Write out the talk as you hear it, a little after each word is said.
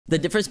The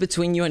difference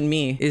between you and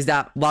me is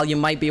that while you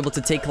might be able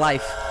to take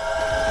life,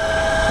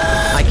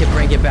 I can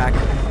bring it back.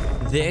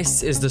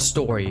 This is the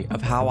story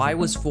of how I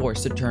was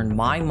forced to turn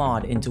my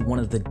mod into one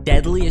of the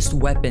deadliest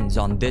weapons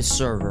on this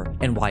server,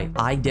 and why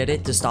I did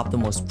it to stop the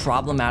most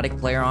problematic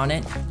player on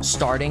it,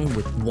 starting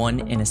with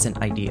one innocent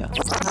idea.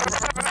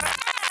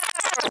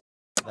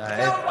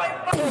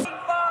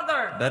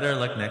 Better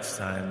luck next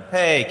time.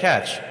 Hey,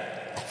 catch.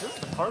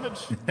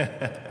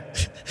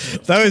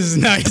 That was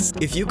nice.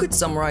 If you could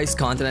summarize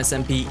Content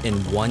SMP in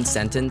one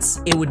sentence,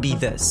 it would be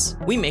this.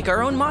 We make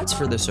our own mods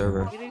for the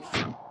server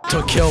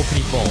to kill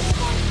people.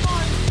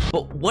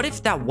 But what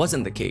if that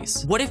wasn't the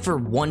case? What if for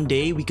one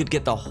day we could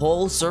get the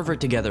whole server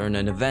together in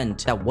an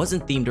event that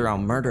wasn't themed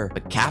around murder,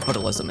 but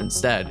capitalism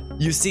instead?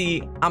 You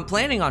see, I'm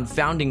planning on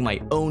founding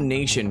my own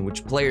nation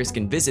which players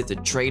can visit to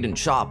trade and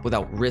shop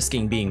without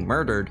risking being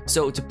murdered.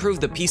 So to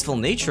prove the peaceful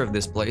nature of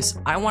this place,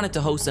 I wanted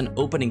to host an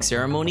opening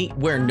ceremony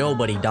where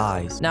nobody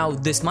dies. Now,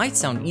 this might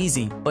sound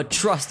easy, but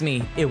trust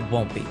me, it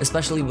won't be,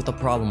 especially with the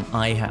problem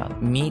I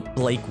have. Meet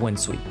Blake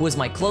Winsweep, who was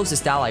my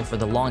closest ally for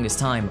the longest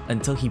time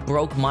until he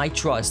broke my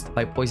trust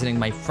by poisoning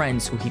my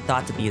friends who he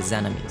thought to be his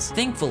enemies.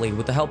 Thankfully,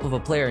 with the help of a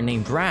player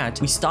named Rat,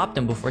 we stopped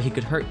him before he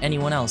could hurt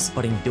anyone else,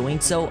 but in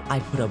doing so, I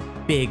put a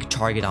big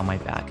target on my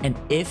back. And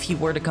if he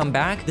were to come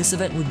back, this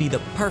event would be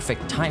the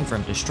perfect time for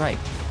him to strike.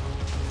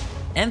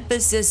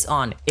 Emphasis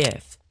on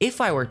if. If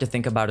I were to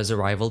think about his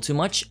arrival too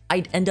much,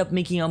 I'd end up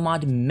making a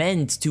mod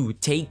meant to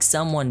take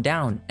someone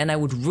down, and I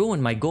would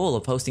ruin my goal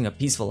of hosting a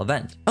peaceful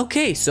event.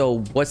 Okay,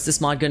 so what's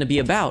this mod gonna be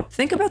about?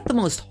 Think about the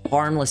most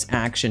harmless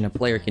action a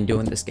player can do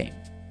in this game.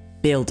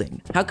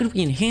 Building. How could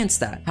we enhance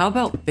that? How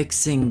about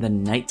fixing the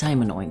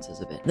nighttime annoyances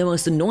of it? The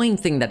most annoying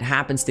thing that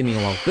happens to me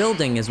while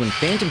building is when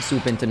phantoms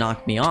swoop in to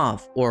knock me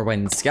off, or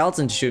when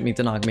skeletons shoot me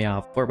to knock me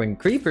off, or when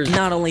creepers.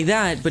 Not only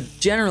that, but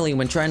generally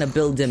when trying to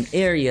build dim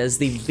areas,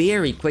 they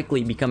very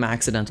quickly become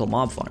accidental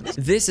mob farms.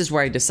 This is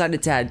where I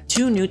decided to add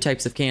two new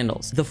types of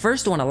candles. The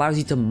first one allows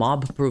you to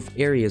mob-proof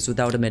areas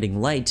without emitting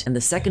light, and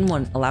the second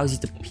one allows you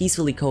to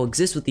peacefully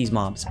coexist with these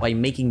mobs by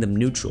making them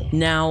neutral.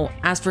 Now,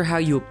 as for how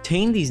you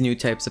obtain these new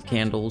types of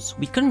candles,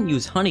 we couldn't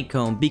use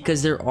honeycomb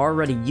because they're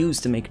already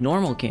used to make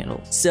normal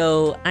candles.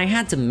 So I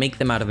had to make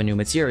them out of a new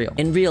material.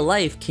 In real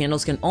life,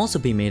 candles can also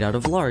be made out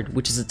of lard,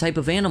 which is a type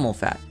of animal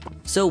fat.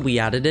 So we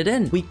added it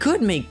in. We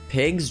could make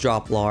pigs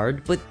drop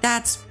lard, but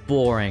that's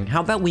boring.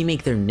 How about we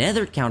make their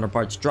nether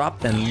counterparts drop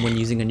them when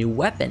using a new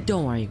weapon?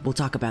 Don't worry, we'll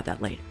talk about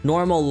that later.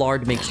 Normal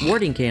lard makes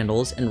warding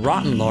candles, and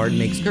rotten lard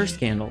makes cursed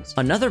candles.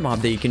 Another mob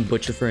that you can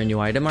butcher for a new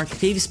item are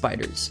cave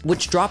spiders,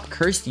 which drop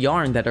cursed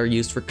yarn that are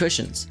used for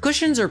cushions.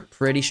 Cushions are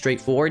pretty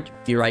straightforward.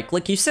 If you right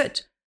click, you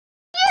sit.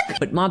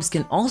 But mobs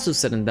can also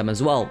sit in them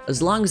as well,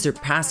 as long as they're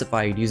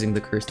pacified using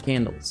the cursed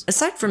candles.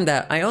 Aside from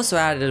that, I also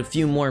added a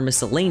few more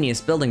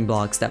miscellaneous building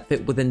blocks that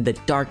fit within the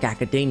dark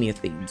academia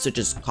theme, such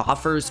as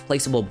coffers,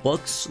 placeable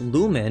books,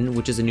 lumen,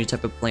 which is a new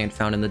type of plant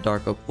found in the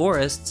dark oak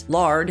forests,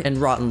 lard and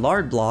rotten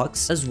lard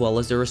blocks, as well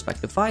as their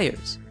respective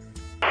fires.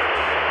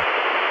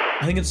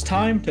 I think it's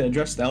time to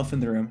address the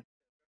elephant in the room.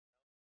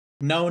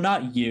 No,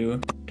 not you.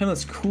 Kind of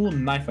this cool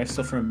knife I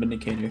stole from a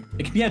vindicator.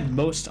 It can be at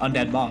most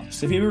undead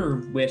mobs. If you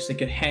ever wish they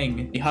could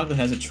hang a hoglin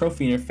as a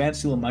trophy in your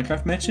fancy little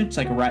Minecraft mansion, just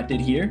like a rat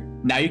did here,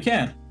 now you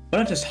can. But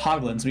not just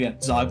hoglins, we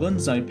got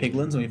zoglins,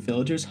 piglins,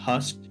 villagers,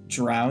 husked,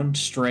 drowned,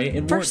 stray,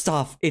 and more. First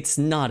off, it's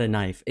not a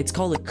knife. It's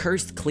called a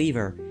cursed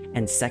cleaver.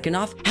 And second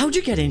off, how'd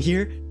you get in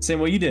here? Same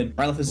way you did.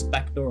 I left his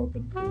back door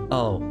open.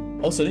 Oh.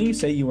 Also, didn't you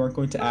say you weren't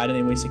going to add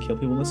any ways to kill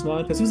people in this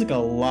mod? Because it was like a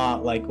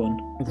lot like one.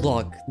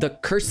 Look, the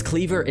cursed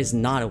cleaver is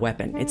not a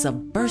weapon. It's a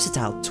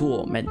versatile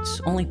tool meant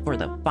only for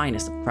the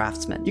finest of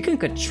craftsmen. You can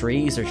cut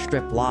trees or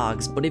strip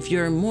logs, but if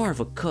you're more of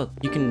a cook,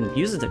 you can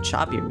use it to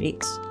chop your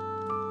meats.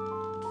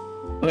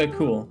 Okay,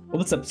 cool.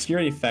 Well, this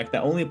obscurity effect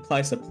that only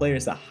applies to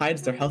players that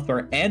hides their health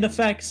bar and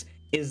effects,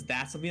 is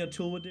that something a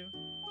tool would do?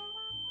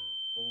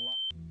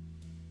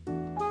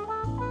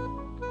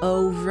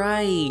 Oh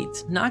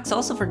right, Nox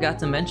also forgot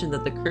to mention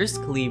that the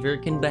cursed cleaver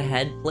can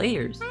behead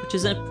players, which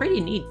is a pretty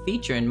neat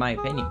feature in my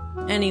opinion.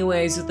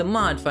 Anyways, with the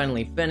mod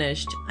finally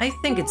finished, I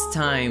think it's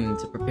time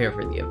to prepare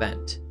for the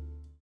event.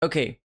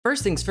 Okay,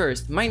 first things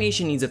first, my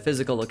nation needs a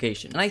physical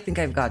location, and I think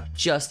I've got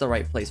just the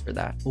right place for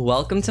that.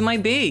 Welcome to my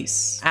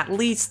base. At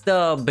least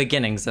the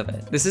beginnings of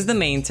it. This is the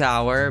main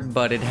tower,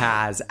 but it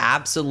has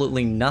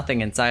absolutely nothing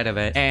inside of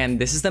it. And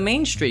this is the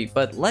main street,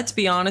 but let's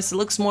be honest, it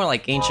looks more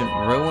like ancient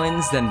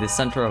ruins than the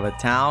center of a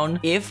town.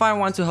 If I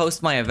want to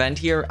host my event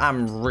here,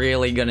 I'm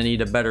really gonna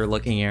need a better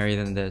looking area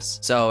than this.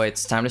 So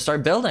it's time to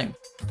start building.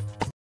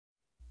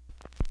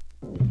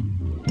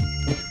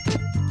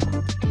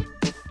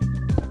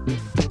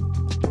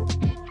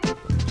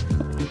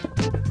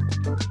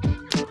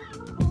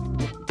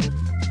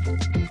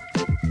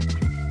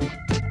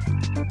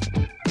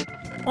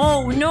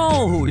 Oh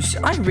no!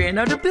 I ran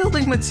out of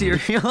building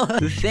material!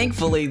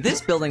 Thankfully, this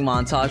building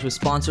montage was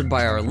sponsored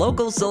by our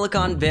local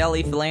Silicon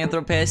Valley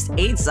philanthropist,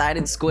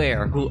 8-Sided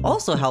Square, who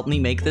also helped me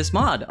make this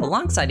mod,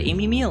 alongside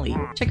Amy Mealy.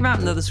 Check him out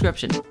in the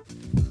description.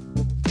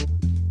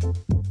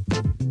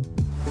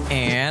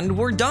 And And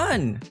we're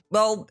done.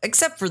 Well,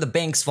 except for the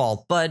bank's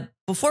fault, but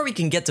before we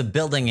can get to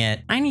building it,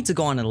 I need to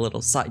go on a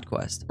little side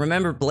quest.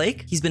 Remember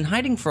Blake? He's been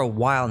hiding for a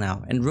while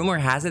now, and rumor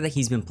has it that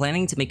he's been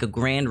planning to make a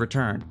grand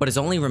return. But his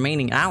only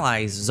remaining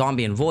allies,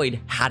 Zombie and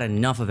Void, had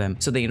enough of him,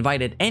 so they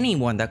invited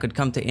anyone that could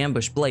come to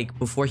ambush Blake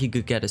before he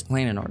could get his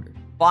plan in order.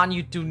 Vaughn,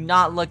 you do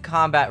not look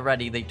combat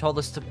ready. They told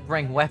us to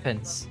bring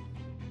weapons.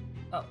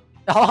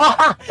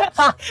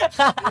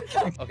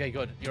 Okay,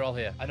 good. You're all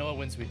here. I know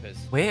where Windsweep is.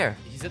 Where?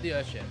 He's at the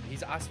airship.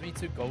 He's asked me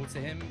to go to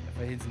him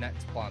for his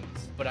next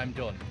plans, but I'm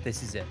done.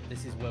 This is it.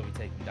 This is where we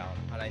take him down,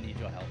 and I need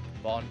your help.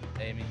 Vaughn,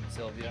 Amy,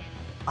 Sylvia.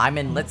 I'm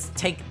in. Let's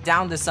take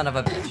down this son of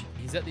a bitch.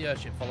 He's at the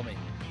airship. Follow me.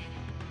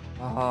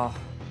 Oh,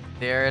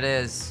 there it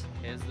is.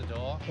 Here's the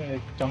door.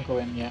 Okay, don't go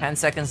in yet. 10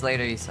 seconds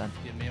later, he said.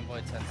 Give me and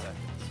Void 10 seconds.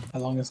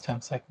 As long as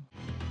 10 seconds.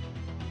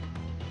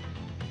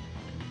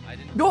 I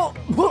didn't. No!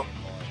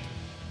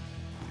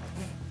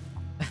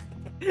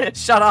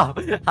 Shut up.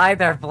 Hi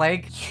there,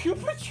 Blake. You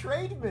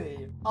betrayed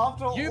me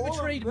after all You of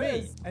betrayed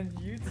this. me. And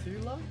you too,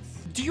 Lux?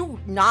 Do you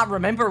not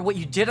remember what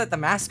you did at the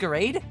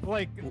masquerade?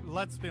 Blake,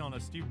 let's be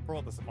honest, you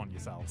brought this upon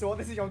yourself. So what,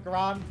 this is your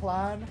grand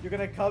plan? You're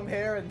gonna come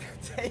here and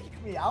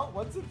take me out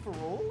once and for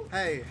all?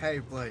 Hey,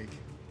 Blake.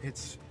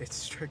 It's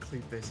strictly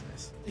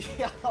business.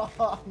 Yeah, I'm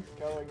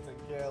going to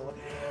kill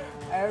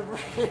every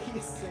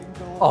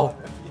single Oh,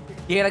 one of you.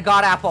 he had a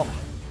god apple.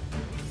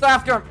 Go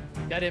after him.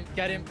 Get him,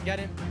 get him, get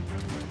him.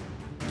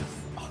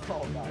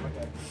 Oh god,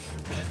 okay.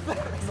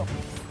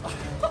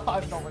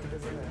 I'm not winning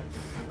this in here.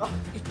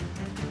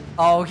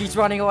 Oh, he's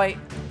running away.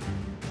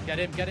 Get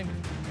him, get him.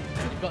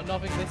 You've got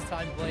nothing this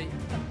time, Blake.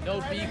 No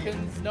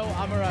beacons, no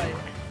Amorite.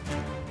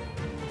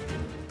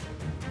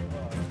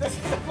 This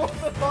is more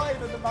the vibe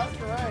than the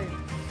masquerade.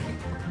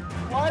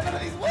 Why are none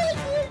of these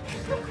working?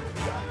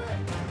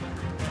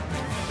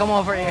 Come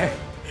over here.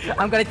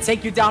 I'm gonna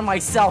take you down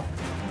myself.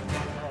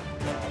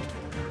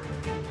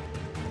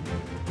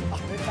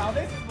 Now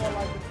this is more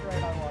like the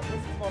trade I want. This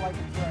is more like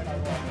the trade I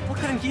want. Look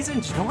at him, he's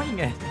enjoying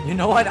it. You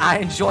know what? I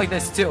enjoy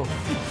this too.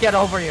 Get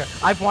over here.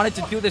 I've wanted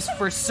to do this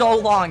for so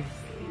long.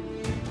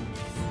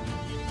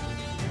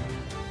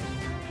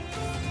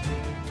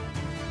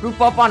 Group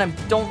up on him.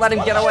 Don't let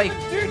him get away.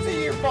 What did I even do to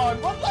you,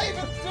 Bond? What did I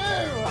even do?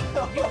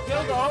 You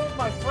killed all of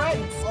my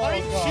friends.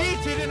 I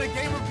cheated in a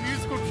game of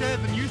musical chairs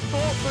and you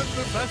thought that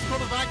the best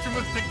course of action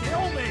was to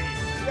kill me!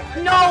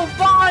 No,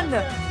 Vaughn!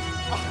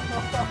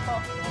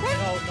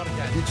 No, not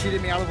again. You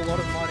cheated me out of a lot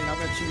of money. I'm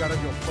gonna cheat you out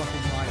of your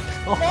fucking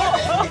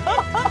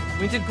life.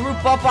 We need to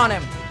group up on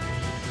him.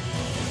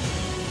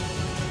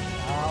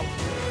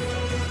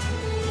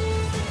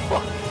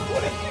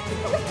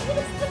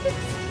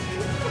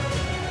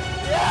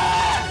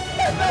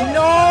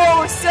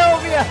 No,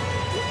 Sylvia!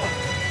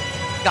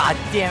 God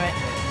damn it.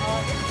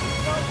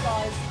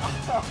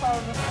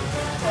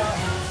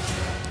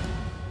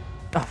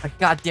 Oh my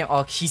god damn.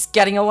 Oh, he's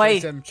getting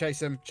away.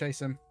 Chase him.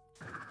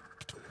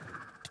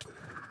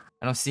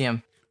 I don't see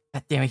him.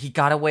 God damn it, he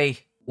got away.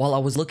 While I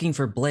was looking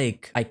for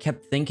Blake, I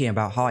kept thinking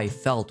about how I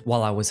felt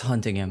while I was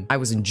hunting him. I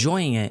was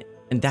enjoying it,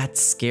 and that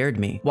scared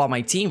me. While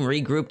my team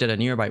regrouped at a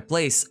nearby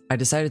place, I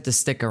decided to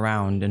stick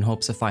around in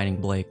hopes of finding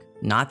Blake.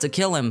 Not to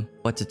kill him,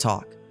 but to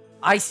talk.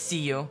 I see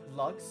you.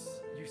 Lux,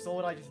 you saw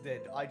what I just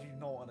did. I do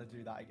not want to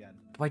do that again.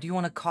 Why do you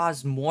want to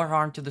cause more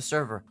harm to the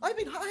server? I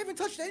haven't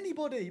touched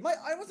anybody.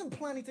 I wasn't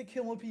planning to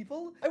kill more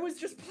people. I was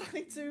just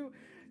planning to.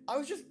 I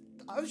was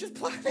just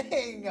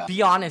planning.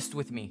 Be honest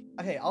with me.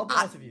 Okay, I'll be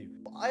honest with you.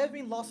 I have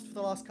been lost for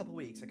the last couple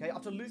weeks, okay?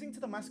 After losing to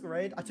the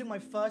masquerade, I took my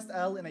first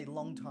L in a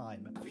long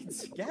time. I've been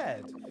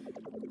scared.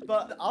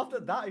 But after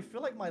that, I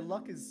feel like my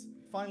luck is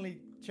finally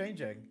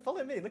changing.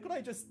 Follow me. Look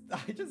what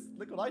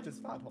look what I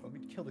just found. Hold on,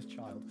 let me kill this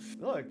child.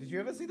 Look, did you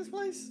ever see this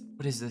place?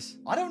 What is this?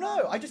 I don't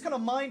know. I just kind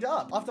of mined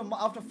up.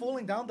 After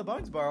falling down the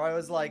Bones Burrow, I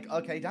was like,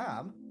 okay,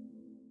 damn.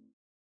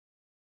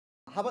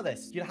 How about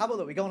this? How about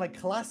that? We go on a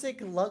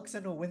classic Lux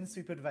and a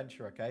Windsweep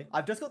adventure, okay?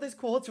 I've just got this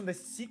quartz from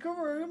this secret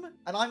room,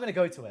 and I'm gonna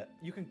go to it.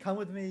 You can come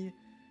with me,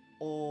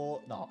 or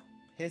not.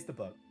 Here's the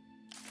book.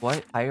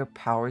 What? Higher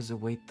powers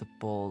await the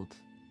bold.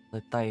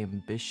 Let thy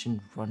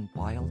ambition run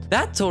wild.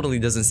 That totally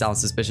doesn't sound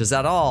suspicious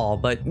at all,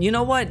 but you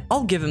know what?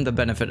 I'll give him the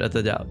benefit of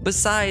the doubt.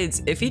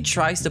 Besides, if he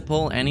tries to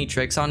pull any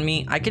tricks on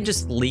me, I can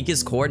just leak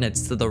his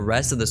coordinates to the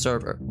rest of the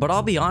server. But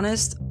I'll be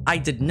honest, I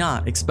did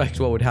not expect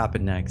what would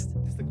happen next.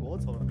 Is the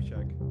quartz? Hold on, let me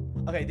check.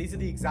 Okay, these are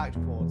the exact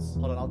quartz.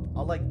 Hold on,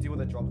 I'll like do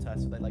a drop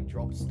test where they like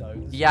drop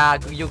stones. Yeah,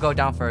 you go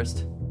down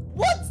first.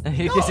 What? No,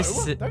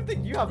 don't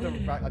think you have the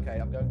right. Okay,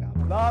 I'm going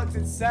down. Lux,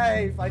 it's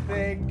safe, I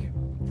think.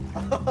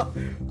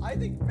 I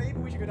think maybe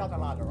we should go down the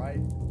ladder, right?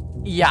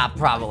 Yeah,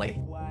 probably.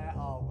 Where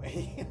are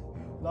we?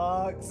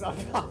 Lux, I'm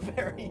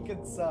very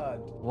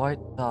concerned.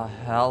 What the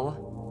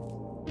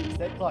hell?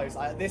 Stay close.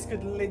 This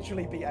could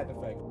literally be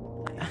anything.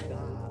 What is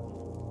that?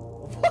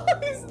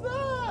 What is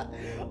that?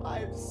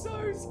 I'm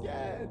so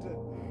scared.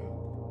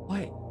 What?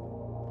 I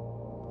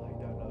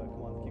don't know.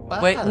 Come on, keep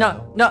Wait,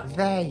 no, no.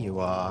 There you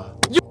are.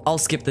 I'll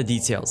skip the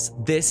details.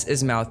 This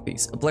is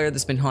Mouthpiece, a player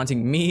that's been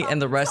haunting me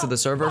and the rest of the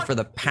server for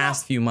the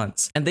past few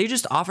months. And they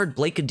just offered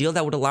Blake a deal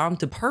that would allow him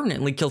to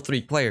permanently kill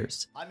 3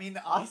 players. I mean,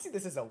 I see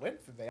this as a win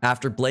for me.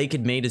 After Blake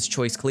had made his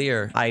choice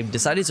clear, I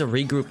decided to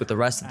regroup with the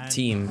rest of the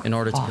team in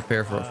order to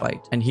prepare for a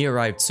fight. And he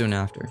arrived soon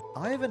after.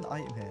 I have an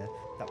item here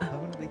that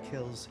permanently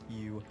kills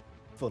you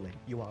fully.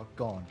 You are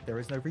gone. There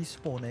is no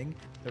respawning.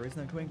 There is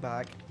no coming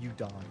back. You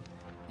die.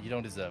 You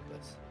don't deserve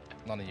this.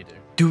 None of you do.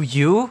 Do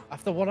you?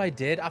 After what I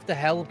did, after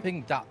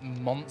helping that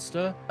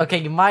monster. Okay,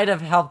 you might have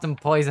helped him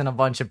poison a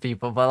bunch of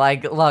people, but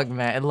like, look,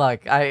 man,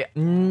 look,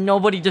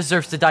 nobody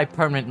deserves to die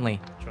permanently.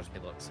 Trust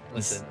me, Lux.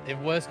 Listen, if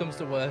worst comes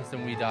to worst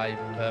and we die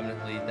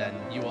permanently, then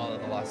you are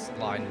the last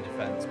line of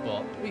defense.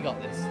 But we got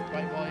this,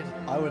 right,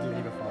 Void? I would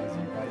leave if I was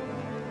you right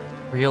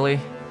now. Really?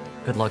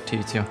 Good luck to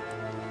you too.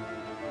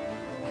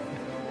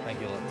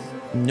 Thank you, Lux.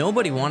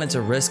 Nobody wanted to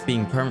risk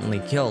being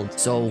permanently killed,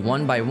 so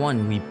one by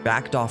one, we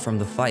backed off from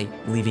the fight,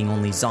 leaving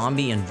only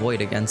Zombie and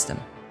Void against him.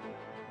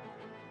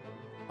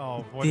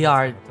 Oh, They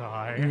are...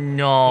 die.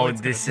 No,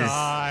 Void's this gonna is...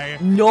 die.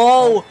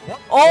 No!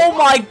 Oh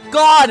my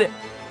god!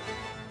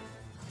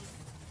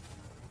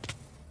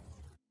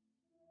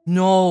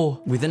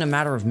 No! Within a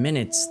matter of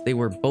minutes, they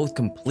were both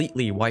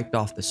completely wiped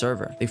off the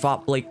server. They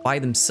fought Blake by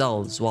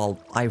themselves while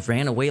I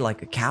ran away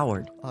like a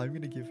coward. I'm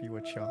gonna give you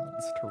a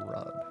chance to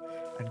run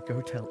and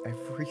go tell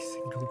every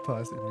single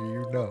person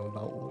you know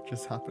about what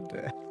just happened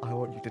here. I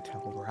want you to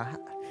tell Rat.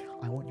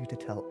 I want you to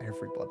tell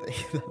everybody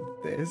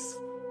that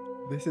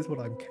this is what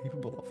I'm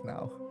capable of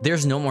now.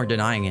 There's no more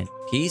denying it.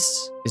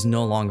 Peace is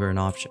no longer an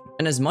option.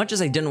 And as much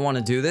as I didn't want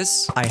to do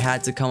this, I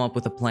had to come up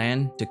with a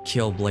plan to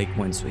kill Blake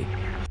Winsweep.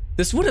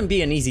 This wouldn't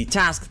be an easy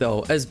task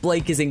though, as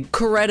Blake is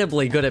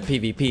incredibly good at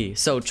PvP,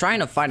 so trying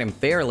to fight him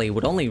fairly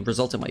would only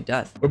result in my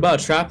death. What about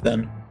a trap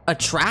then? A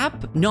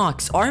trap?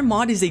 Nox, our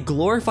mod is a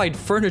glorified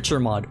furniture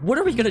mod. What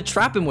are we gonna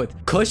trap him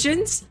with?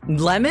 Cushions?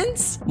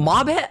 Lemons?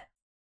 Mob head?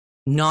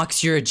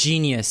 Nox, you're a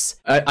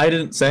genius. I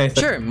didn't say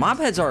anything. Sure, mob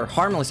heads are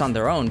harmless on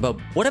their own, but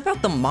what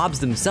about the mobs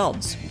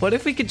themselves? What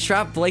if we could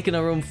trap Blake in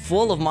a room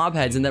full of mob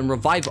heads and then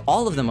revive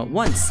all of them at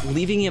once,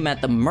 leaving him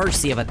at the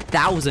mercy of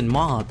 1,000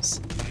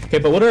 mobs? Okay,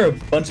 but what are a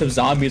bunch of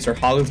zombies or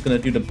hollows gonna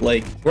do to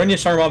Blake? We're gonna need a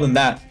stronger mob than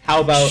that.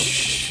 How about...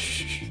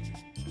 Shh.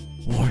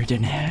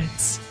 Warden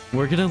heads.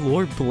 We're gonna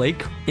lure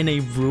Blake in a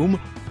room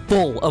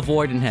full of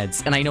warden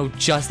heads, and I know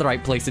just the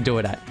right place to do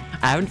it at.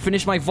 I haven't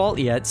finished my vault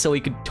yet, so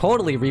we could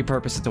totally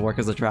repurpose it to work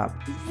as a trap.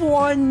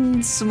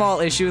 One small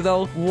issue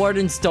though,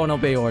 wardens don't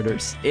obey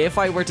orders. If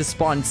I were to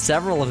spawn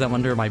several of them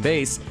under my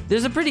base,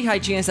 there's a pretty high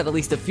chance that at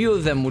least a few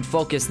of them would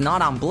focus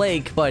not on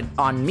Blake, but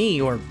on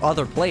me or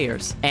other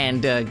players.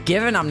 And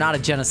given I'm not a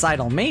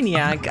genocidal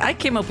maniac, I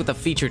came up with a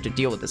feature to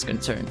deal with this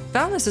concern.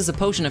 Foulness is a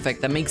potion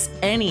effect that makes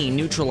any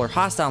neutral or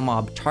hostile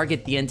mob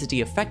target the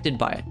entity affected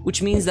by it,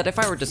 which means that if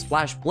I were to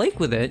splash Blake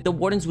with it, the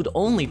wardens would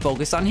only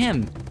focus on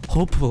him.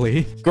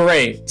 Hopefully. Great.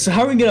 So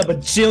how are we gonna get a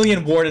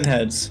bajillion warden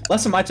heads?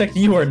 Last time I checked,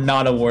 you are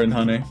not a warden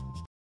hunter.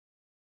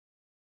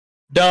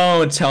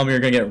 Don't tell me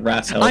you're gonna get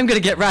Rat's help. I'm gonna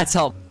get Rat's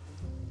help.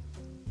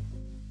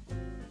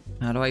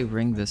 How do I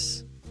ring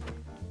this?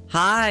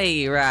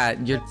 Hi,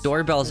 Rat. Your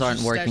doorbells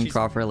aren't working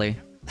properly.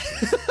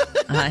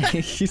 I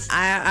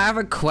have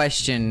a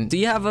question. Do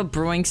you have a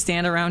brewing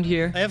stand around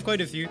here? I have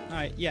quite a few. All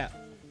right, yeah.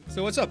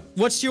 So what's up?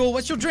 What's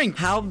your drink?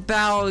 How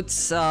about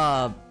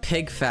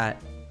pig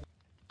fat?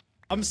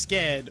 I'm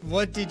scared.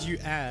 What did you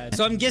add?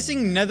 So I'm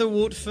guessing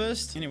Netherwart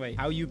first. Anyway,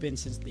 how you been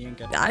since the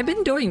Inca? I've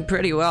been doing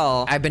pretty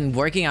well. I've been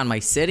working on my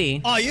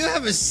city. Oh, you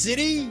have a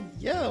city?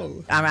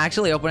 Yo. I'm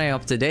actually opening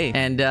up today,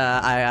 and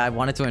I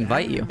wanted to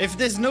invite you. If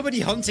there's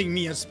nobody hunting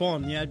me at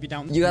spawn, yeah, I'd be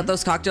down. You got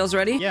those cocktails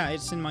ready? Yeah,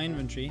 it's in my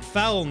inventory.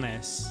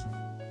 Foulness.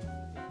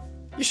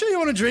 You sure you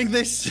want to drink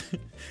this?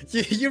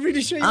 You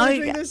really sure you want to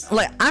drink this?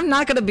 Like, I'm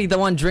not gonna be the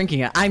one drinking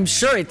it. I'm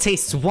sure it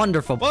tastes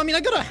wonderful. Well, I mean, I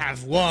gotta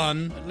have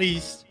one, at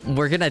least. No.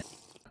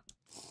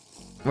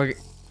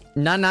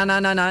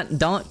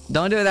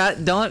 Don't do that.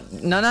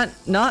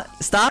 No.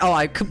 Stop. Oh,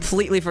 I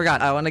completely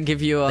forgot. I want to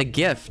give you a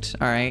gift.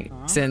 All right.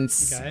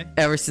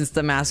 Ever since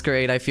the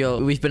masquerade, I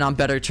feel we've been on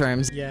better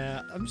terms.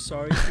 Yeah, I'm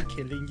sorry for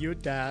killing your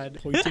dad.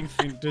 Pointing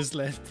fingers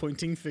left,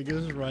 pointing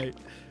fingers right.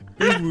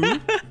 Ooh,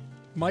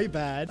 my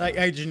bad.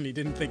 I genuinely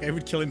didn't think I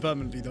would kill him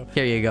permanently though.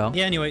 Here you go.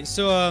 Yeah, anyway,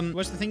 so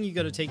what's the thing you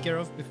gotta take care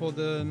of before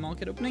the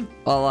market opening?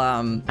 Well,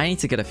 I need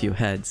to get a few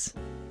heads.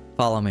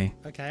 Follow me.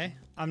 Okay.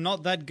 I'm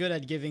not that good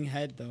at giving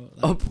head though.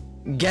 Oh,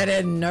 get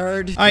in,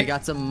 nerd. I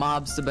got some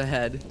mobs to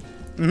behead.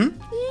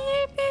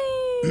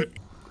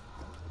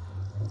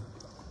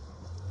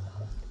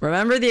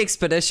 Remember the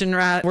expedition,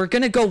 Rat? We're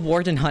gonna go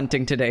warden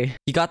hunting today.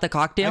 You got the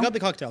cocktail? I got the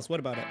cocktails. What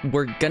about it?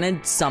 We're gonna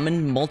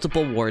summon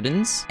multiple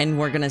wardens, and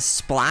we're gonna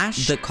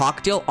splash the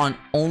cocktail on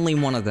only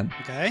one of them.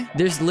 Okay.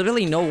 There's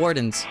literally no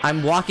wardens.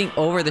 I'm walking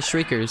over the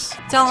shriekers.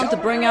 Tell them to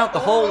bring out the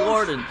whole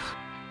wardens.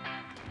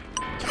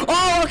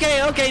 Oh,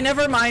 okay,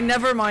 never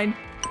mind.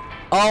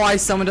 Oh, I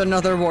summoned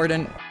another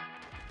warden.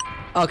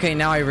 Okay,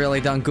 now I really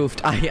done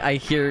goofed. I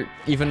hear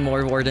even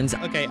more wardens.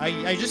 Okay,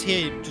 I just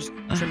hear just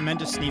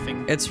tremendous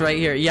sneezing. It's right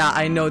here. Yeah,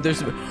 I know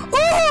there's...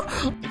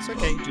 Oh! It's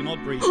okay. Do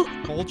not breathe.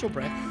 Hold your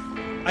breath.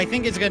 I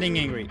think it's getting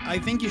angry. I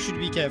think you should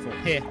be careful.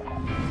 Here.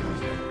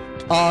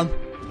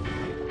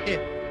 Here.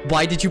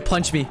 Why did you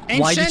punch me?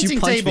 Why did you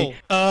punch me?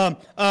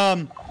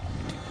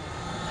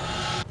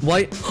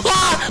 What?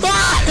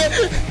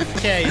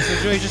 Okay,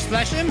 so do I just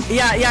splash him?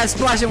 Yeah,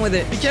 splash him with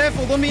it. Be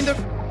careful, don't mean the...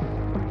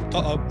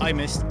 Uh-oh, I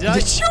missed.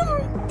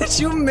 Did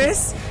you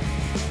miss?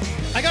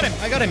 I got him.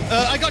 I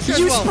got you as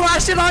You well.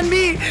 splashed it on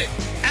me.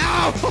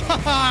 Ow!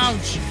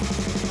 Ouch!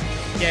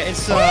 Yeah,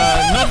 it's not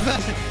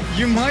bad.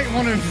 You might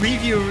want to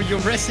review your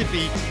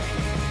recipe.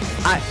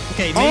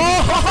 Okay, maybe...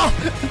 Oh!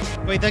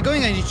 Wait, they're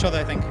going at each other,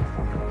 I think.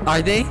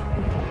 Are they?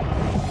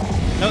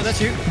 No, that's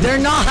you. They're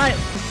not.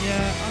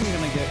 Yeah, I'm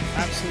gonna get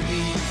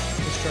absolutely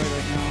destroyed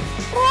right now.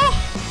 Oh!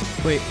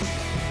 Wait.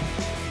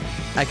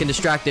 I can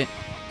distract it.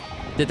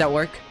 Did that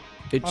work?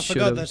 It I should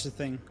forgot have. that's the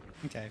thing.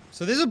 Okay,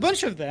 so there's a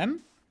bunch of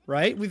them,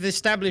 right? We've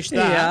established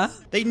that. Yeah.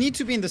 They need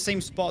to be in the same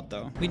spot,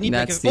 though. We need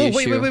That's like a... the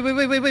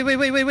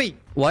issue. Wait.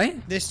 What?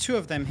 There's 2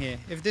 of them here.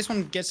 If this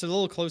one gets a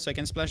little closer, I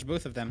can splash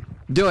both of them.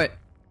 Do it.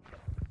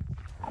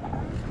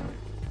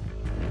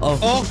 Oh.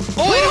 Oh,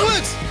 it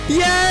works!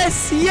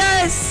 Yes!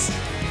 Yes!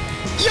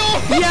 Yo!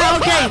 Yeah,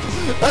 okay.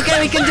 Okay,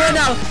 we can do it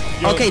now.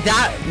 Yo. Okay,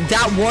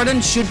 that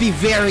warden should be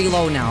very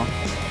low now.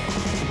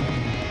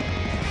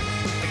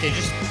 Okay,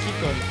 just keep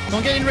going.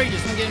 Don't get in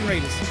rages. Don't get in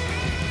rages.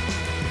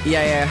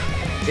 Yeah.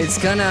 It's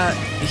gonna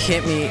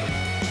hit me.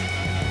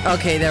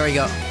 Okay, there we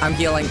go. I'm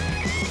healing.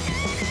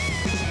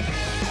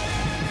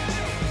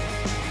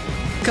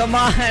 Come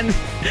on.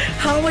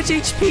 How much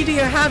HP do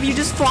you have? You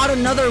just fought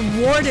another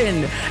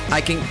warden. I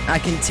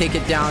can take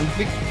it down.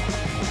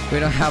 We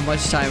don't have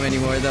much time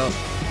anymore, though.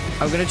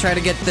 I'm gonna try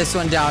to get this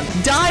one down.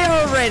 Die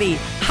already!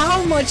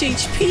 How much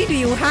HP do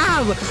you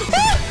have?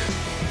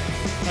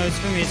 No, it's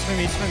for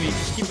me.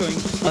 Just keep going.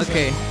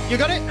 Okay. You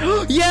got it?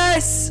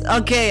 Yes!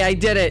 Okay, I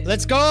did it.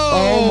 Let's go!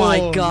 Oh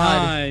my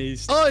god.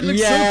 Nice. Oh, it looks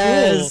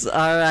yes! so cool.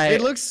 Alright.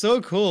 It looks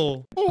so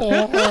cool.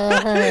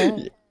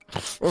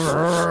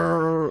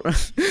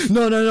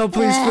 No,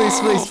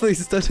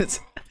 please, don't it.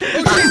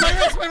 Okay,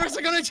 my rest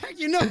are gonna attack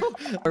you, no!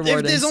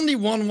 If there's only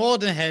one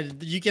warden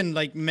head, you can,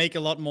 like, make a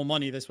lot more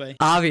money this way.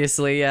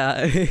 Obviously,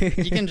 yeah.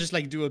 You can just,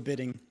 like, do a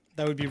bidding.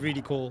 That would be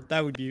really cool.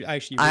 That would be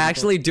actually really I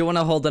actually do want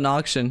to hold an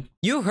auction.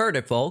 You heard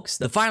it, folks.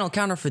 The final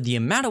counter for the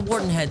amount of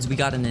warden heads we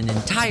got in an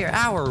entire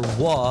hour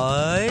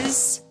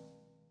was...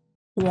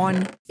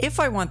 1. If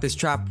I want this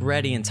trap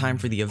ready in time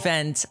for the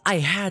event, I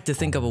had to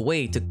think of a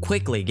way to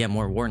quickly get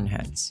more warden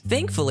heads.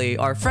 Thankfully,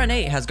 our friend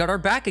 8 has got our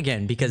back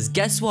again because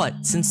guess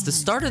what? Since the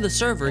start of the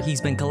server, he's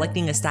been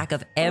collecting a stack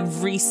of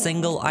every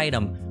single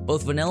item,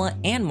 both vanilla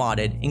and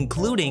modded,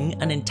 including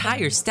an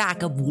entire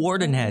stack of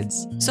warden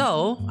heads.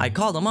 So, I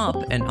called him up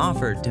and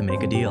offered to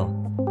make a deal.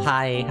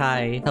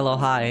 Hi. Hello,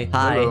 hi.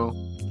 Hello.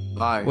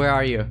 Hi. Where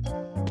are you?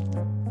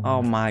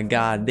 Oh my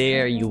god,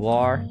 there you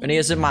are. And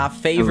here's my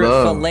favorite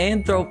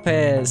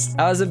philanthropist.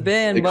 How's it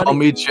been, They buddy? call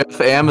me Jeff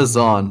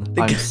Amazon.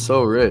 I'm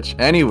so rich.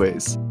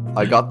 Anyways,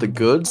 I got the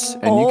goods,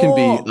 and you can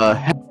be the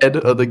head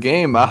of the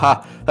game.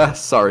 Aha.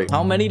 Sorry.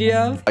 How many do you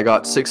have? I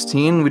got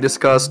 16. We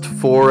discussed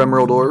 4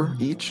 emerald ore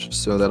each,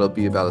 so that'll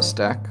be about a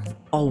stack.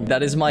 Oh,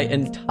 that is my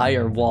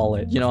entire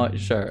wallet. You know what?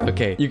 Sure.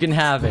 Okay, you can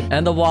have it.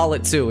 And the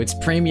wallet too. It's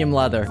premium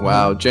leather.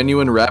 Wow,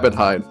 genuine rabbit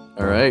hide.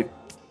 All right.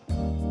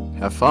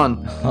 Have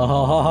fun.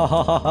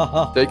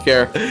 Take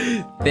care.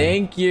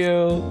 Thank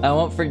you. I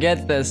won't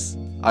forget this.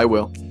 I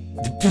will.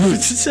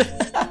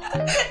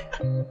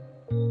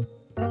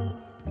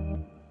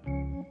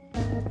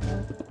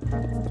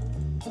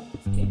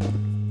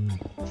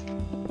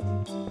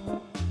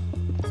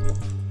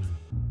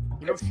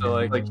 So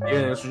like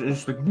yeah,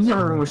 it's like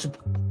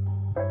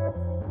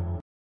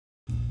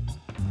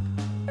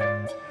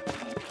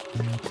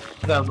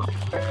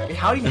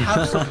how do you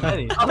have so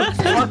many? How the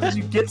fuck did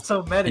you get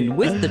so many? And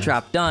with the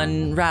trap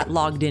done, Rat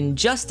logged in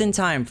just in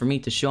time for me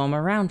to show him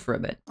around for a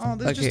bit. Oh,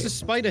 there's just a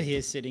spider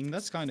here sitting.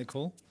 That's kind of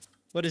cool.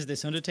 What is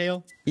this,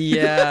 Undertale?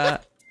 Yeah.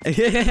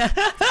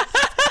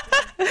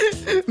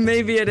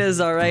 Maybe it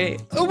is,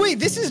 alright. Oh wait,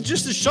 this is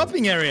just a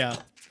shopping area.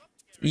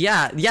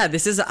 Yeah,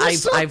 this is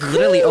That's I've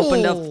literally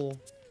opened up.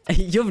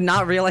 You've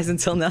not realized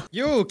until now.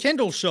 Yo,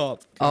 candle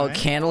shop. Oh,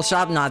 candle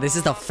shop? Nah, this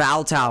is the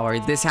foul tower.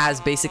 This has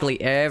basically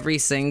every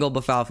single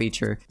Befal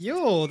feature.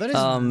 Yo, that is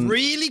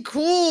really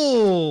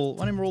cool.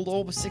 1 emerald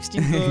orb,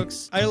 16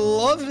 books. I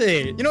love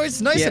it. You know,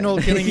 it's nice and all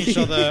killing each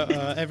other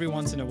every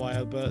once in a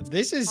while, but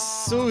this is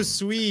so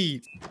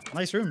sweet.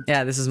 Nice room.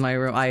 Yeah, this is my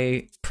room.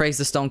 I praise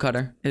the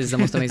stonecutter. It is the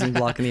most amazing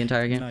block in the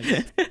entire game.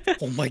 Nice.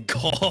 Oh my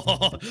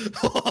god.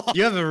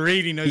 You have a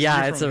really nice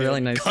Yeah, view it's from a here.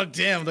 really nice. God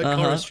damn, the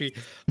chorus tree.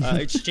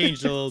 It's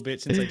changed a little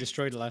bit since I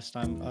destroyed it last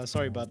time.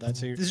 Sorry about that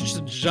too. This is just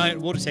a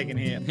giant water tank in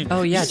here.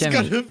 Oh yeah, He's Jimmy.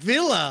 got a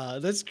villa.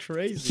 That's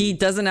crazy. He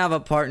doesn't have a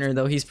partner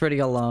though. He's pretty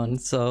alone.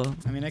 So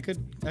I mean, I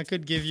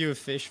could give you a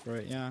fish for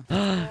it. Yeah.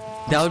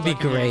 that would be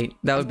great.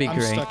 That would be I'm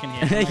great. stuck in here.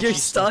 I'm actually You're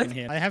stuck. in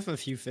here. I have a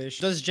few fish.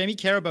 Does Jamie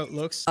care about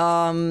looks?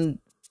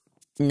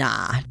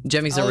 Nah.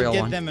 Jemmy's a real I'll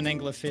get one. them an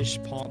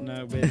anglerfish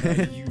partner with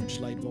a huge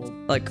light bulb.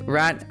 Like,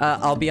 Rat,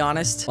 I'll be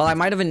honest. While I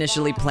might have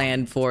initially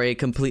planned for a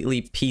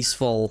completely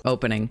peaceful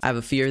opening, I have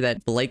a fear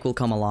that Blake will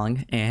come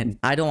along, and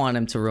I don't want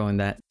him to ruin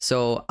that.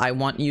 So I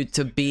want you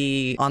to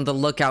be on the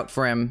lookout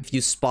for him. If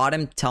you spot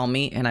him, tell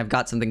me, and I've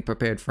got something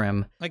prepared for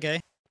him. Okay.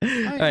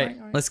 All right,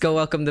 let's go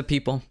welcome the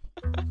people.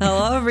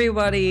 Hello,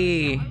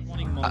 everybody.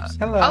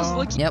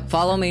 Hello. Yep,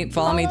 follow me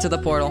to the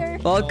portal.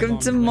 Welcome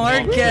to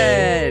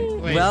market.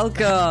 Wait.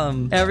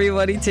 Welcome.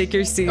 Everybody take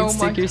your seats,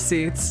 take your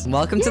seats.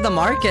 Welcome to the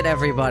market,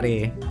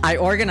 everybody. I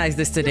organized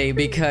this today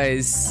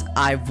because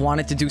I've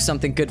wanted to do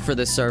something good for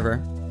the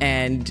server.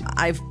 And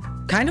I've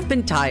kind of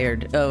been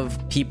tired of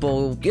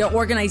people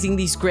organizing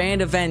these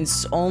grand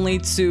events only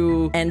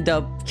to end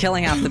up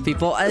killing half the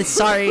people.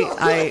 Sorry,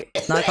 I'm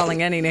not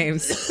calling any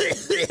names.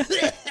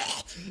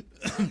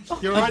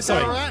 You're right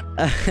there, right?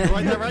 You're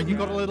right there, right? You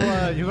got a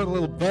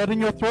little bird in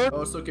your throat.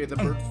 Oh, it's okay. The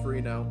bird's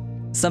free now.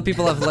 Some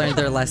people have learned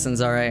their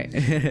lessons, all right.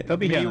 He'll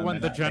be here when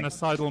the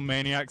genocidal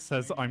maniac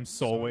says, "I'm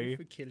sorry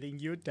for killing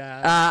your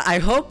dad." I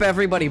hope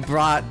everybody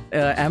brought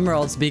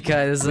emeralds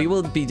because we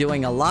will be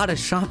doing a lot of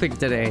shopping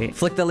today.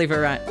 Flick the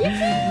lever right.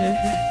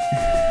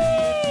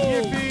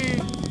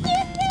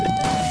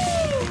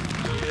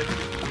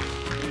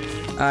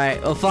 All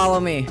right, well, follow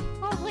me.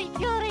 Oh my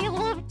god, I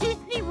love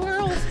Disney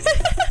World.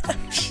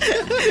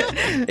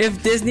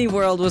 If Disney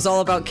World was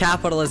all about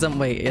capitalism,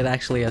 wait, it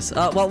actually is.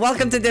 Well,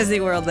 welcome to Disney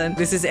World then.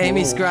 This is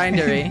Amy's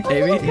Grindery.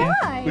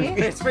 Amy?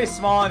 It's pretty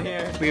small in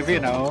here. We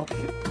have,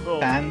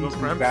 sands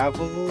and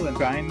gravel and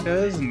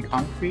grinders and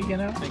concrete,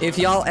 If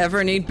y'all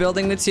ever need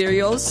building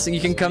materials, you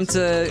can come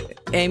to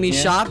Amy's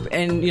shop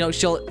and,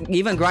 she'll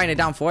even grind it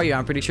down for you.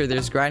 I'm pretty sure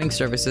there's grinding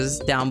services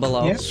down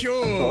below. Yeah.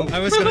 Sure. I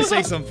was gonna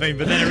say something,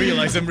 but then I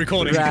realized I'm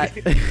recording. Rat.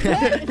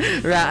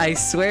 Rat, I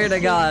swear to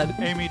God.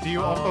 Amy, do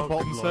you offer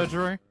bottom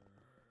surgery?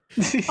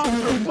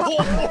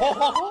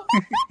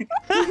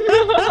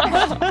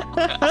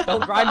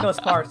 Don't grind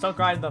those parts. Don't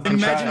grind them.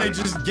 Imagine I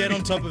just get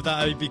on top of that,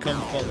 I become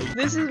folly.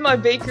 This is my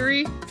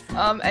bakery.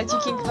 As you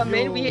can come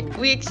in,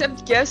 we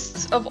accept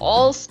guests of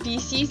all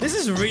species. This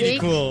is really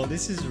cool.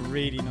 This is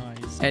really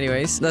nice.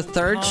 Anyways, the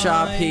third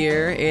shop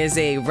here is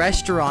a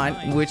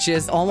restaurant, which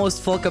is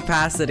almost full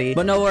capacity.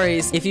 But no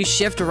worries, if you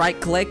shift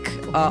right-click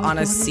on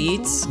a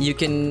seat, you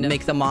can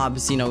make the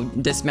mobs,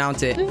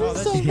 dismount it. This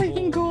is so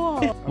freaking cool.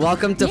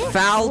 Welcome to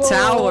Foul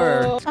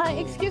Tower.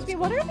 Excuse me,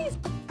 what are these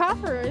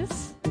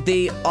coffers?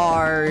 They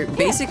are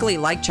basically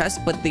like chests,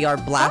 but they are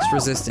blast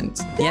resistant.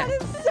 That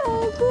is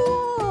so cool.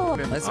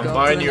 Let's I'm go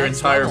buying to the your next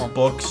entire level.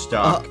 book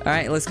stock. All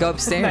right, let's go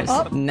upstairs.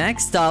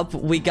 Next up,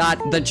 we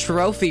got the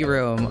trophy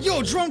room.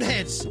 Yo, drowned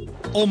heads!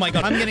 Oh my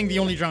god, I'm getting the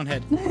only drowned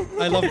head.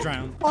 I love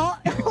drown. Oh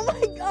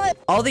my god.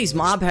 All these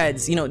mob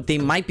heads, they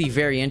might be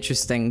very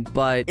interesting,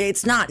 but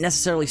it's not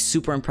necessarily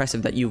super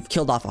impressive that you've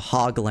killed off a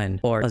hoglin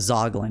or a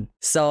zoglin.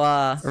 So,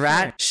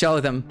 Rat, show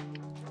them.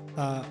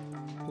 What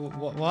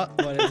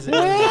is it?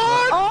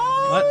 What?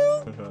 What?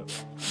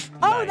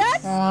 Oh,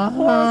 that's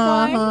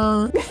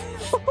horrifying.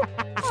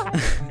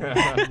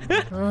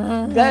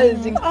 That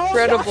is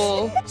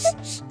incredible.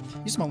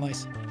 You smell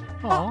nice.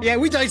 Yeah,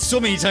 we died so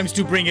many times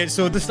to bring it,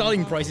 so the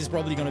starting price is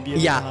probably gonna be a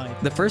bit high.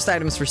 The first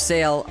items for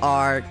sale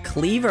are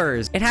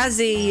cleavers. It has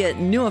a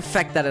new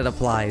effect that it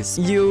applies.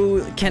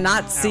 You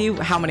cannot see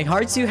how many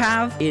hearts you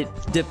have. It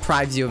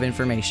deprives you of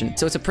information.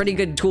 So it's a pretty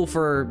good tool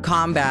for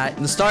combat.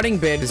 The starting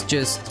bid is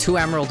just 2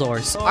 emerald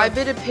ores. I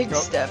bid a pig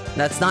step.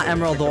 That's not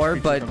emerald ore,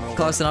 but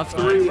close enough.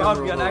 3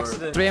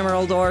 emerald 3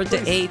 emerald ore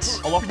to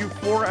 8. I'll offer you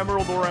 4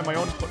 emerald ore and my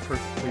own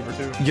cleaver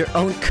too. Your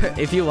own,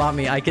 if you want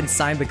me, I can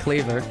sign the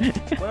cleaver.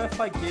 What if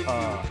I give you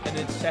an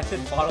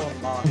enchanted bottle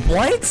of moss?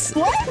 What?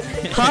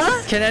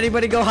 Huh? Can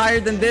anybody go higher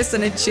than this?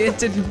 An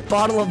enchanted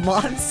bottle of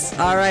moss?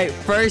 All right,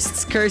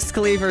 first cursed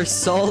cleaver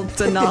sold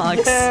to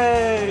Nox.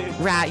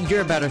 Rat,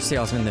 you're a better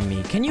salesman than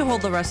me. Can you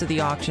hold the rest of the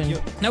auction?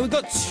 Now we've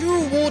got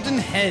 2 warden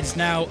heads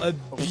now. A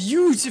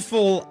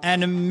beautiful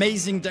and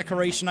amazing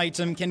decoration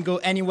item can go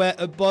anywhere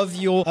above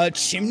your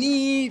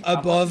chimney,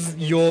 above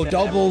your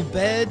double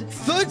bed.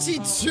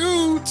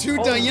 32 to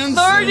Diane.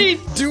 30.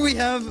 Do we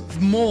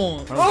have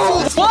more?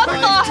 Oh, what the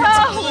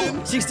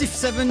hell?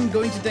 67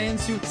 going to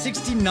Dayansu,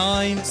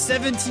 69,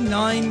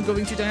 79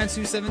 going to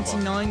Dayansu,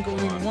 79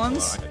 going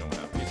once. I don't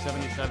have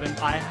 77.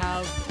 I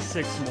have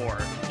 6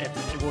 more.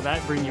 Will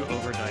that bring you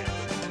over, Diane?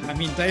 I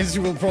mean, Dayansu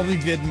will probably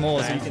bid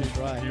more, so you can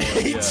try.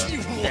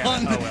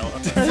 81! Oh well.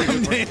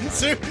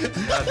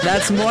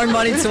 That's more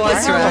money to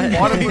us, Rat.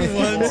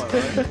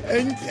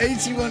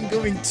 81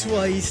 going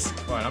twice.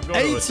 Fine, I'm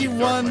going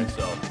 81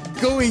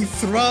 going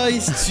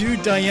thrice to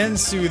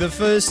Diansu, the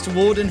first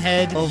warden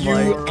head. Oh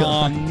my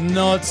God. You are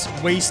not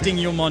wasting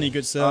your money,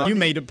 good sir. You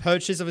made a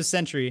purchase of a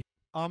century.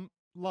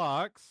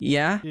 Lux?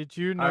 Yeah? Did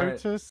you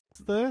notice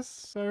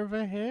this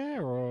over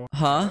here, or?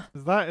 Huh?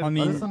 Is that a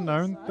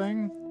known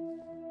thing?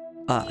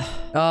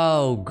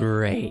 Oh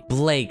great.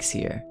 Blake's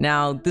here.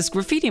 Now, this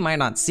graffiti might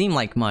not seem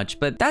like much,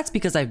 but that's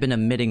because I've been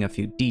omitting a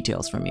few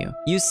details from you.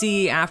 You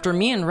see, after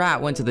me and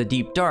Rat went to the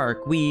deep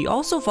dark, we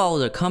also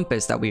followed a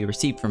compass that we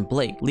received from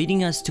Blake,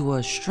 leading us to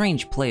a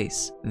strange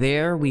place.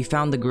 There, we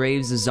found the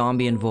graves of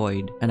Zombie and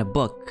Void, and a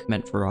book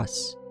meant for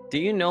us. Do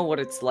you know what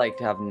it's like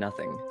to have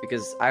nothing?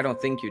 Because I don't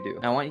think you do.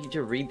 I want you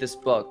to read this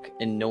book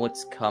and know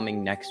what's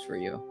coming next for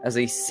you. As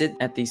I sit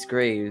at these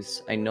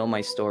graves, I know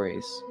my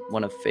stories.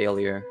 One of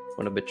failure,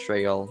 one of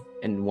betrayal,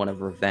 and one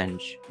of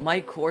revenge.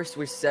 My course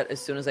was set as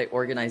soon as I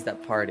organized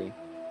that party.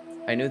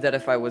 I knew that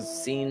if I was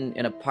seen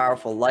in a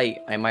powerful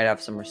light, I might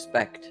have some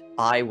respect.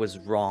 I was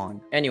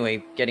wrong.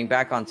 Anyway, getting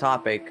back on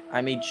topic,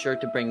 I made sure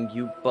to bring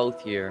you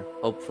both here.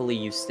 Hopefully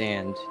you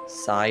stand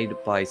side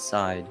by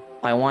side.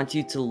 I want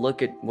you to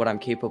look at what I'm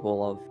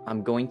capable of.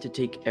 I'm going to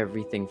take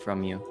everything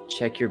from you.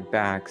 Check your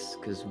backs,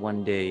 because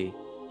one day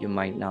you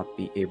might not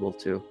be able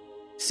to.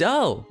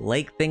 So,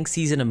 Blake thinks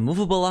he's an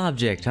immovable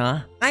object,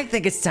 huh? I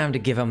think it's time to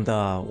give him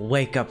the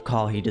wake-up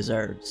call he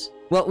deserves.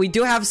 Well, we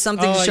do have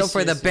something to show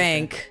for the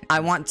bank.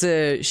 I want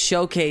to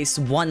showcase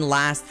one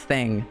last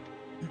thing.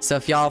 So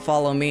if y'all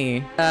follow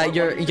me,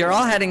 you're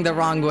all heading the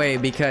wrong way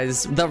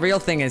because the real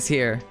thing is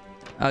here.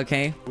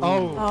 Okay.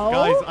 Oh,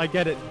 guys, I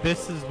get it.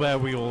 This is where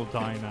we all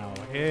die now.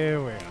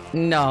 Here we are.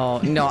 No,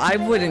 I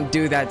wouldn't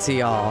do that to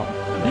y'all.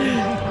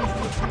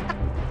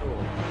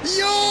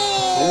 Yo!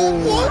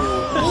 What?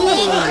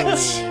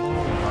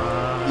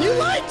 You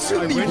lied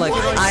to me. Like,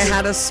 what? I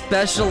had a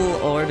special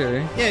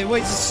order. Yeah,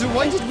 wait, so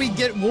why did we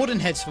get warden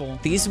heads for?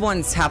 These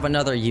ones have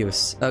another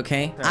use,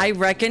 okay? I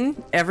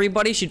reckon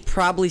everybody should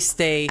probably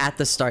stay at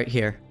the start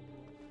here.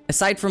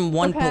 Aside from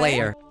one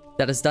player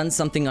that has done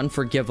something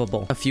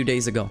unforgivable a few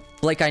days ago.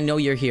 Blake, I know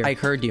you're here. I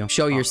heard you.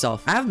 Show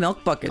yourself. I have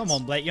milk buckets. Come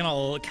on, Blake, you're not a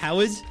little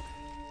coward.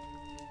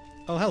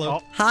 Oh,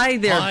 hello. Hi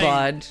there,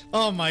 bud.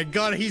 Oh my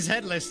God, he's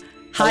headless.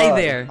 Hi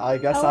there. I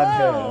guess I'm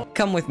here.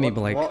 Come with me,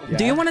 Blake. Yeah.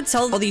 Do you want to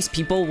tell all these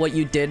people what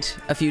you did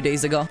a few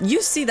days ago?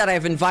 You see that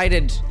I've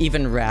invited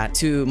even Rat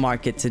to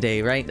market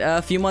today, right?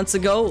 A few months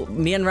ago,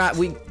 me and Rat,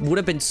 we would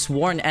have been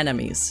sworn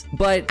enemies.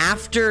 But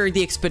after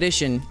the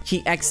expedition,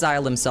 he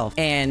exiled himself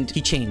and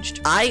he changed.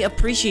 I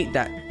appreciate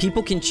that.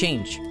 People can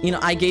change. You know,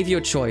 I gave you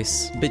a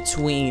choice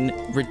between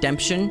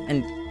redemption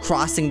and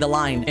crossing the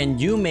line,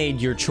 and you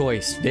made your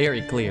choice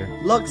very clear.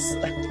 Lux,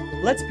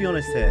 let's be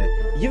honest here.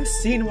 You've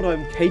seen what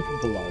I'm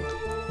capable of.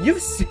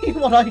 You've seen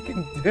what I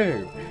can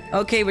do.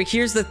 Okay, but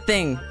here's the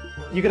thing.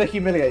 You're gonna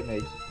humiliate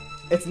me.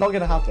 It's not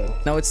gonna happen.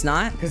 No, it's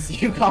not.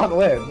 Because you can't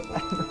win.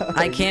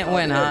 I can't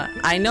win, huh?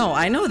 I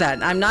know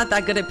that. I'm not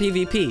that good at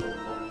PvP.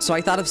 So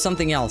I thought of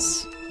something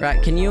else.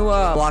 Right, can you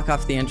block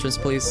off the entrance,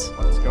 please?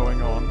 What's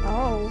going on?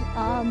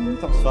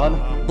 Sounds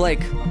fun.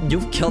 Blake,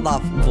 you've killed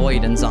off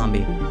Void and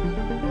Zombie.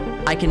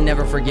 I can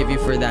never forgive you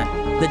for that.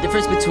 The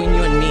difference between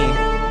you and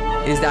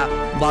me is that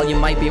while you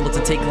might be able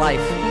to take life,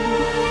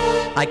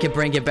 I can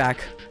bring it back.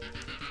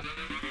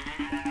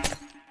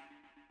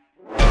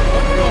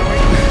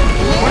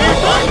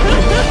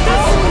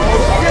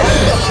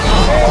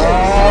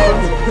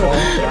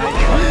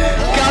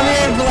 Come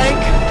here,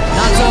 Blake.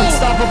 Not so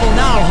unstoppable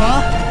now,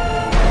 huh?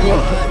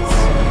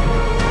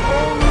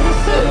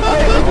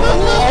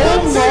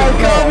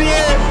 Come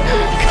here.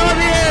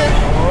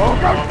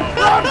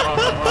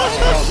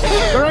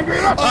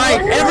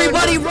 Alright,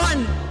 everybody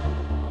run!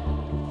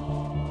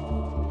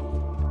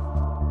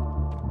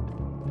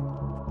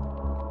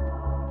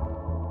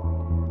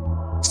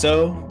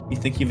 So, you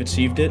think you've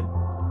achieved it?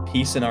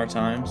 Peace in our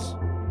times?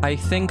 I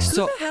think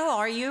so. Who the hell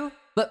are you?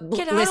 But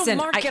Get listen,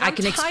 out of market. I I'm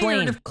can tired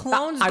explain. of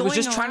clones I was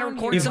going just trying to around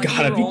record here. You've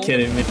gotta be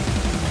kidding me.